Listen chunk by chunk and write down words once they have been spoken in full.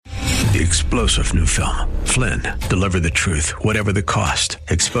the explosive new film, Flynn, Deliver the Truth, Whatever the Cost,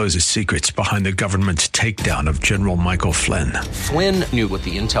 exposes secrets behind the government's takedown of General Michael Flynn. Flynn knew what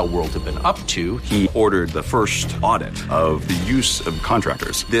the intel world had been up to. He ordered the first audit of the use of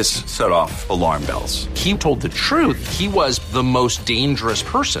contractors. This set off alarm bells. He told the truth. He was the most dangerous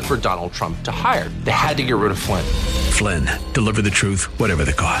person for Donald Trump to hire. They had to get rid of Flynn. Flynn, Deliver the Truth, Whatever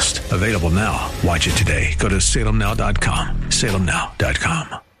the Cost. Available now. Watch it today. Go to salemnow.com.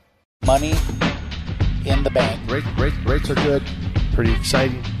 salemnow.com. Money in the bank. Rates are good. Pretty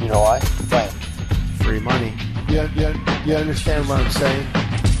exciting. You know why? Flame. Free money. You understand what I'm saying?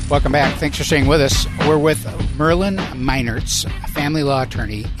 Welcome back. Thanks for staying with us. We're with Merlin Meinertz, a family law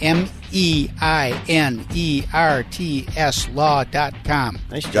attorney, MEINERTS law.com.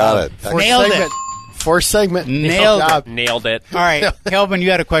 Nice job. Got it. Nailed it. Fourth segment. Nailed it. Nailed it. All right, Kelvin,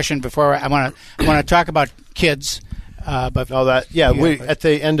 you had a question before. I want to talk about kids. At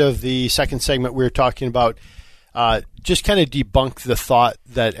the end of the second segment, we were talking about just kind of debunk the thought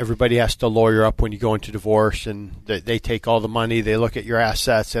that everybody has to lawyer up when you go into divorce, and they take all the money, they look at your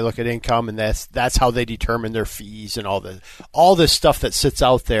assets, they look at income, and that's how they determine their fees and all this stuff that sits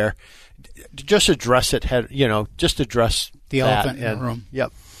out there. Just address it. Just address the elephant in the room.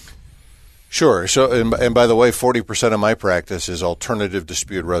 Yep. Sure. So, and by the way, 40% of my practice is alternative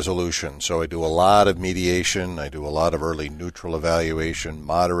dispute resolution. So I do a lot of mediation. I do a lot of early neutral evaluation,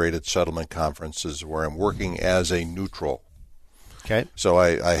 moderated settlement conferences where I'm working as a neutral. Okay. So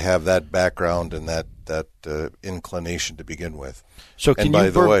I have that background and that inclination to begin with. So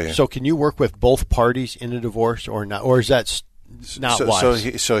can you work with both parties in a divorce or not? Or is that not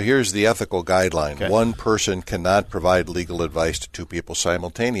wise? So here's the ethical guideline. Okay. One person cannot provide legal advice to two people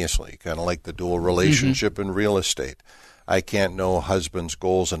simultaneously, kind of like the dual relationship in real estate. I can't know a husband's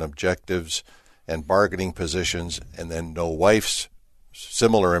goals and objectives and bargaining positions and then know wife's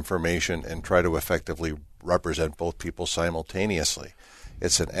similar information and try to effectively represent both people simultaneously.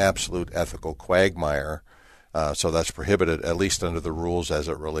 It's an absolute ethical quagmire, so that's prohibited, at least under the rules as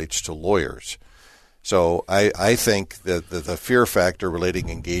it relates to lawyers. So I think that the fear factor relating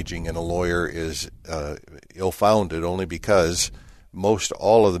engaging in a lawyer is ill-founded only because most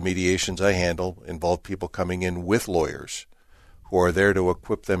all of the mediations I handle involve people coming in with lawyers who are there to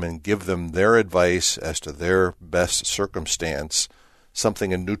equip them and give them their advice as to their best circumstance,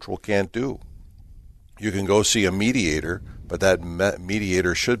 something a neutral can't do. You can go see a mediator, but that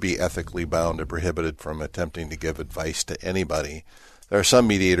mediator should be ethically bound and prohibited from attempting to give advice to anybody. There are some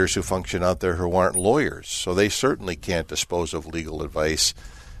mediators who function out there who aren't lawyers, so they certainly can't dispose of legal advice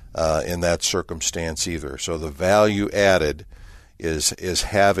in that circumstance either. So the value added is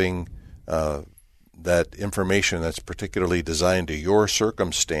having that information that's particularly designed to your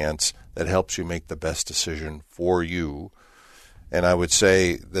circumstance that helps you make the best decision for you. And I would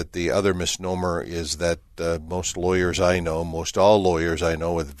say that the other misnomer is that most all lawyers I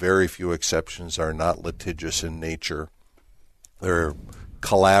know, with very few exceptions, are not litigious in nature. They're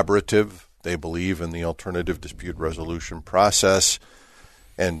collaborative. They believe in the alternative dispute resolution process.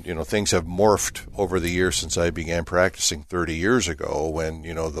 And, things have morphed over the years since I began practicing 30 years ago when,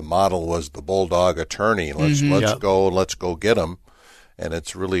 the model was the bulldog attorney. Let's go get them. And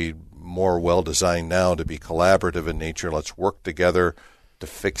it's really more well-designed now to be collaborative in nature. Let's work together to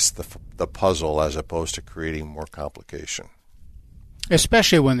fix the puzzle as opposed to creating more complication.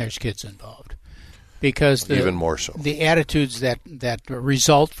 Especially when there's kids involved. Because even more so, the attitudes that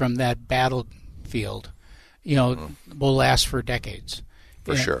result from that battlefield, will last for decades.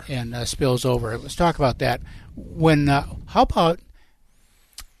 For sure, and spills over. Let's talk about that. How about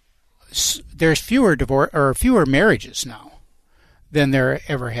there's fewer marriages now than there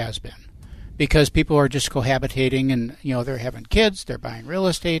ever has been, because people are just cohabitating and they're having kids, they're buying real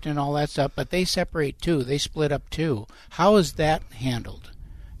estate and all that stuff, but they separate too, they split up too. How is that handled?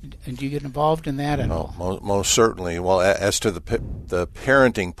 And do you get involved in that at all? Most certainly. Well, as to the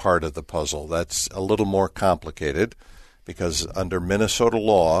parenting part of the puzzle, that's a little more complicated because under Minnesota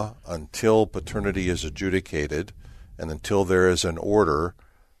law, until paternity is adjudicated and until there is an order,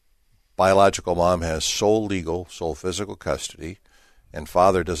 biological mom has sole physical custody, and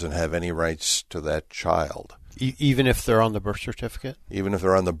father doesn't have any rights to that child. Even if they're on the birth certificate? Even if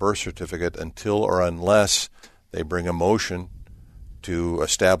they're on the birth certificate, until or unless they bring a motion to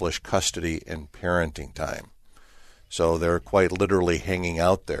establish custody and parenting time. So they're quite literally hanging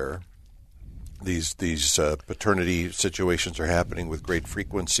out there. These paternity situations are happening with great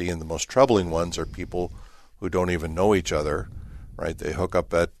frequency, and the most troubling ones are people who don't even know each other, right? They hook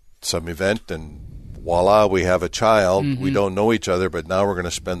up at some event and voila, we have a child. Mm-hmm. We don't know each other, but now we're going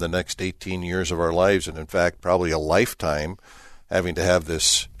to spend the next 18 years of our lives, and in fact probably a lifetime, having to have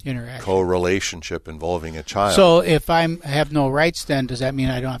this interaction, co-relationship involving a child. So if I have no rights, then does that mean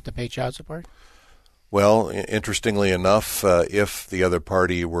I don't have to pay child support? Well, interestingly enough, if the other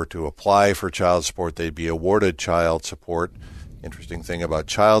party were to apply for child support, they'd be awarded child support. Interesting thing about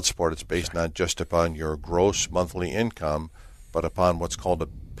child support, it's based not just upon your gross monthly income, but upon what's called a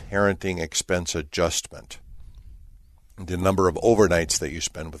parenting expense adjustment, the number of overnights that you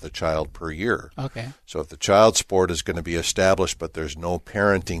spend with a child per year. Okay. So if the child support is going to be established, but there's no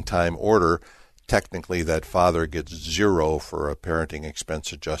parenting time order, technically that father gets 0 for a parenting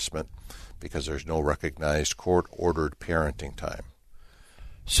expense adjustment because there's no recognized court-ordered parenting time.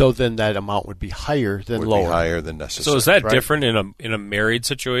 So then that amount would be higher than lower. Would be higher than necessary. So is that right? different in a married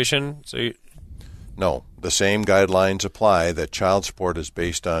situation? No, the same guidelines apply. That child support is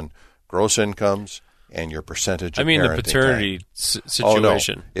based on gross incomes and your percentage of parenting the paternity time.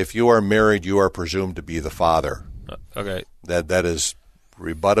 situation. Oh, no. If you are married, you are presumed to be the father. Okay. That is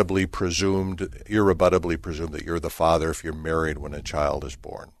irrebuttably presumed that you're the father if you're married when a child is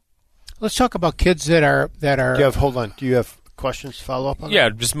born. Let's talk about kids that are. Hold on. Do you have questions to follow up on? Yeah,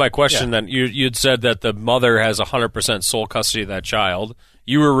 just my question then. You'd said that the mother has 100% sole custody of that child.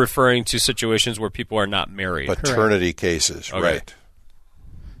 You were referring to situations where people are not married. Paternity cases, Okay. right.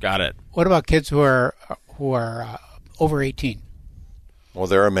 Got it. What about kids who are over 18? Well,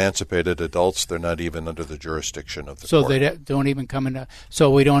 they're emancipated adults. They're not even under the jurisdiction of the So court. they don't even come into.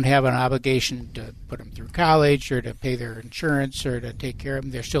 So we don't have an obligation to put them through college or to pay their insurance or to take care of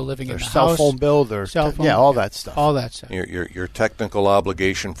them. They're still living in the cell house. phone bill, their Cell phone, all that stuff. All that stuff. Your technical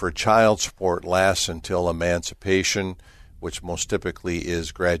obligation for child support lasts until emancipation, which most typically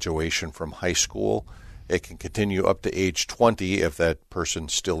is graduation from high school. It can continue up to age 20 if that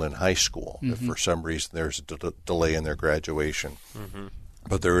person's still in high school, if for some reason there's a delay in their graduation. Mm-hmm.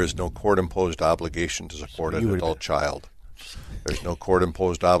 But there is no court-imposed obligation to support an adult child. There's no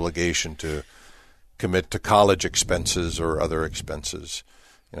court-imposed obligation to commit to college expenses or other expenses.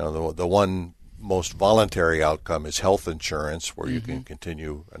 You know, the one most voluntary outcome is health insurance, where you can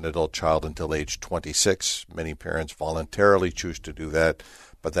continue an adult child until age 26. Many parents voluntarily choose to do that,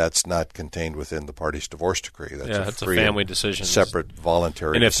 but that's not contained within the party's divorce decree. That's a family decision. Separate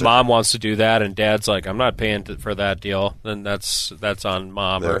voluntary And if decision. mom wants to do that and dad's like, I'm not paying for that deal, then that's on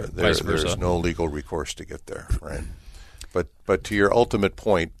mom or vice versa. There's no legal recourse to get there, right? But to your ultimate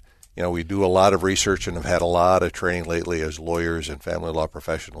point, you know, we do a lot of research and have had a lot of training lately as lawyers and family law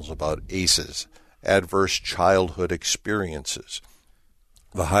professionals about ACEs, adverse childhood experiences.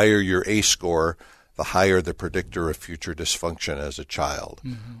 The higher your ACE score, the higher the predictor of future dysfunction as a child.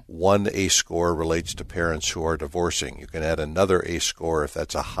 Mm-hmm. One ACE score relates to parents who are divorcing. You can add another ACE score if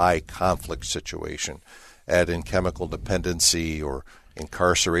that's a high conflict situation. Add in chemical dependency or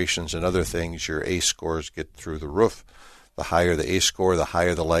incarcerations and other things, your ACE scores get through the roof. The higher the ACE score, the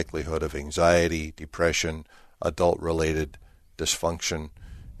higher the likelihood of anxiety, depression, adult-related dysfunction.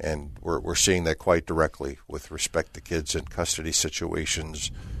 And we're seeing that quite directly with respect to kids in custody situations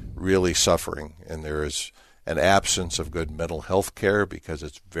really suffering. And there is an absence of good mental health care because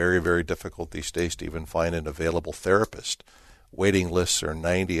it's very, very difficult these days to even find an available therapist. Waiting lists are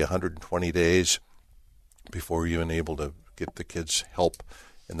 90, 120 days before you're even able to get the kids help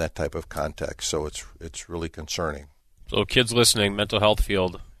in that type of context. So it's really concerning. So kids listening, mental health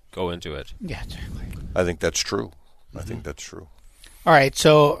field, go into it. Yeah, exactly. I think that's true. I think that's true. All right,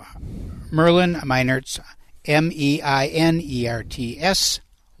 so Merlin Meinertz, MEINERTS,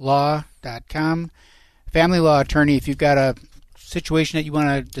 law.com. Family law attorney, if you've got a situation that you want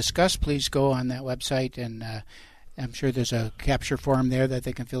to discuss, please go on that website, and I'm sure there's a capture form there that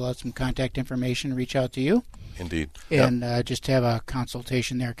they can fill out some contact information, reach out to you. Indeed. And just have a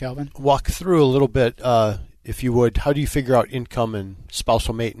consultation there, Kelvin. Walk through a little bit, if you would. How do you figure out income and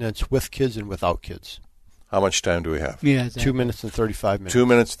spousal maintenance with kids and without kids? How much time do we have? Yeah, exactly. 2 minutes and 35 minutes. 2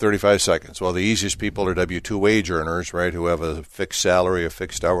 minutes, 35 seconds. Well, the easiest people are W-2 wage earners, right, who have a fixed salary, a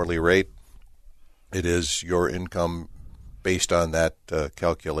fixed hourly rate. It is your income based on that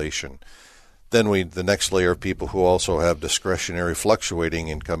calculation. Then the next layer of people who also have discretionary fluctuating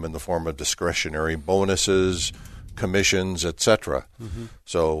income in the form of discretionary bonuses, commissions, etc. Mm-hmm.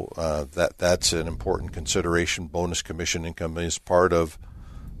 So that's an important consideration. Bonus commission income is part of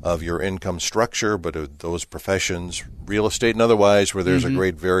your income structure, but those professions, real estate and otherwise, where there's a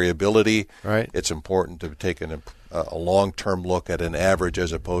great variability, right, it's important to take a long-term look at an average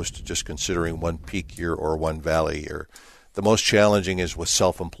as opposed to just considering one peak year or one valley year. The most challenging is with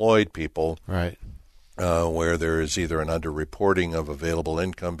self-employed people, right, where there is either an underreporting of available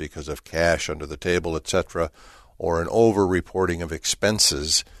income because of cash under the table, etc., or an over-reporting of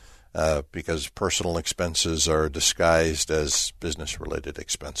expenses because personal expenses are disguised as business-related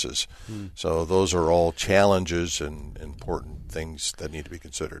expenses. So those are all challenges and important things that need to be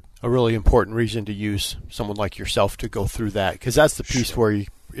considered. A really important reason to use someone like yourself to go through that, because that's the piece where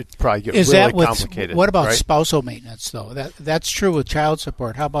it probably gets really complicated. What about right? spousal maintenance, though? That's true with child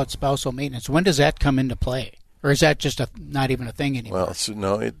support. How about spousal maintenance? When does that come into play? Or is that just not even a thing anymore? Well,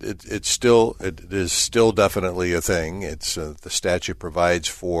 no, it is still definitely a thing. It's the statute provides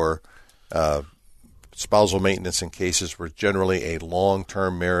for spousal maintenance in cases where generally a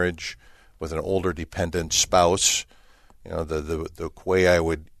long-term marriage with an older dependent spouse. The way I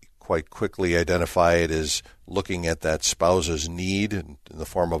would quite quickly identify it is looking at that spouse's need in the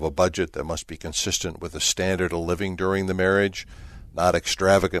form of a budget that must be consistent with the standard of living during the marriage, not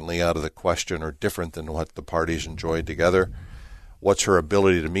extravagantly out of the question or different than what the parties enjoyed together. What's her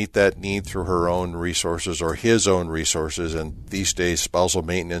ability to meet that need through her own resources or his own resources? And these days, spousal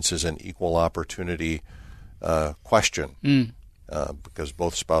maintenance is an equal opportunity question because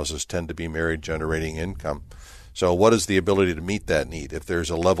both spouses tend to be married, generating income. So what is the ability to meet that need? If there's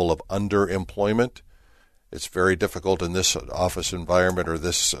a level of underemployment, it's very difficult in this office environment or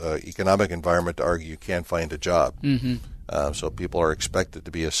this economic environment to argue you can't find a job. So people are expected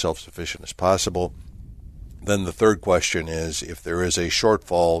to be as self-sufficient as possible. Then the third question is, if there is a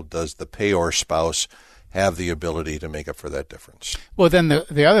shortfall, does the payor spouse have the ability to make up for that difference? Well, then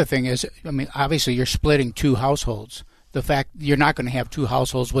the other thing is, obviously you're splitting two households. The fact you're not going to have two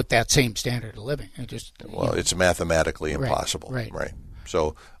households with that same standard of living. It's mathematically impossible. Right.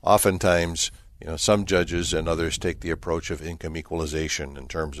 So oftentimes, some judges and others take the approach of income equalization in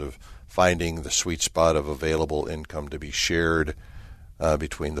terms of finding the sweet spot of available income to be shared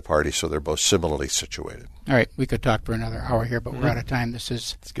between the parties so they're both similarly situated. All right, we could talk for another hour here, but we're out of time. This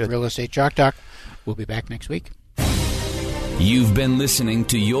is Real Estate Chalk Talk. We'll be back next week. You've been listening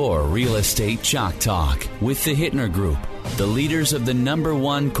to your Real Estate Chalk Talk with the Hittner Group, the leaders of the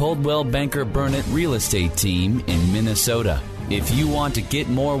 #1 Coldwell Banker Burnett real estate team in Minnesota. If you want to get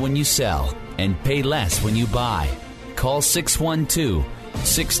more when you sell and pay less when you buy, call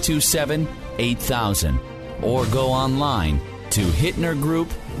 612-627-8000 or go online to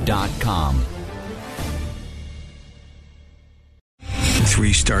hittnergroup.com.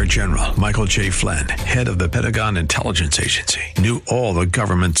 3-star General Michael J. Flynn, head of the Pentagon Intelligence Agency, knew all the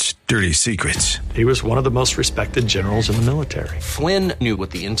government's dirty secrets. He was one of the most respected generals in the military. Flynn knew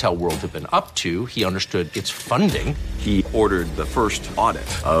what the intel world had been up to. He understood its funding. He ordered the first audit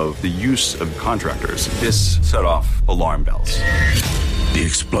of the use of contractors. This set off alarm bells. The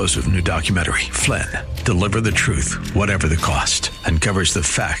explosive new documentary, Flynn, Deliver the Truth, Whatever the Cost, uncovers the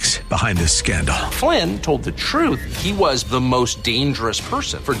facts behind this scandal. Flynn told the truth. He was the most dangerous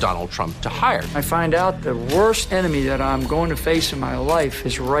person for Donald Trump to hire. I find out the worst enemy that I'm going to face in my life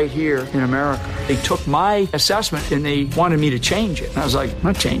is right here in America. They took my assessment and they wanted me to change it. And I was like, I'm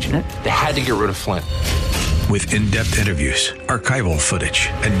not changing it. They had to get rid of Flynn. With in-depth interviews, archival footage,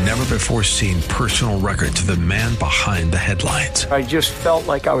 and never-before-seen personal records of the man behind the headlines. I just felt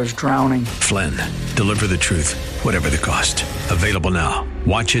like I was drowning. Flynn, Deliver the Truth, Whatever the Cost. Available now.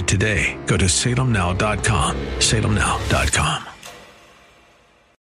 Watch it today. Go to salemnow.com. salemnow.com.